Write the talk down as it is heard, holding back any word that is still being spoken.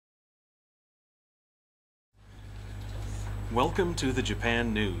Welcome to the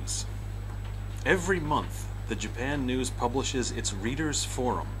Japan News. Every month, the Japan News publishes its Readers'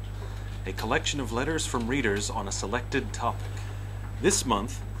 Forum, a collection of letters from readers on a selected topic. This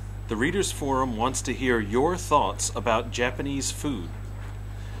month, the Readers' Forum wants to hear your thoughts about Japanese food.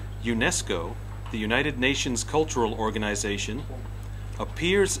 UNESCO, the United Nations Cultural Organization,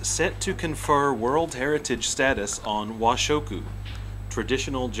 appears set to confer World Heritage status on washoku,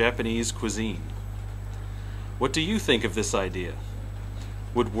 traditional Japanese cuisine. What do you think of this idea?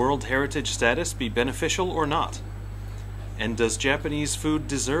 Would World Heritage status be beneficial or not? And does Japanese food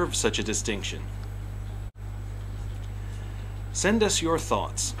deserve such a distinction? Send us your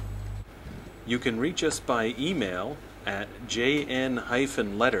thoughts. You can reach us by email at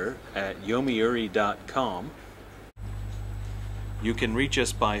jn-letter@yomiuri.com. You can reach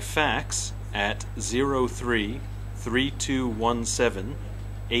us by fax at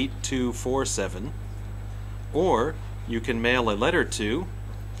 03-3217-8247, or you can mail a letter to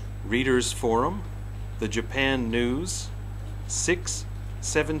Readers Forum, the Japan News,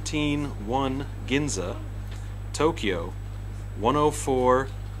 6171 Ginza, Tokyo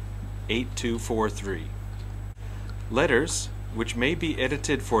 104-8243. Letters, which may be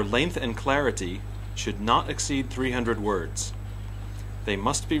edited for length and clarity, should not exceed 300 words. They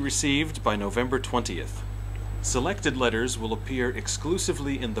must be received by November 20th. Selected letters will appear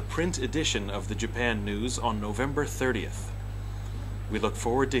exclusively in the print edition of the Japan News on November 30th. We look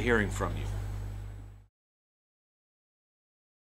forward to hearing from you.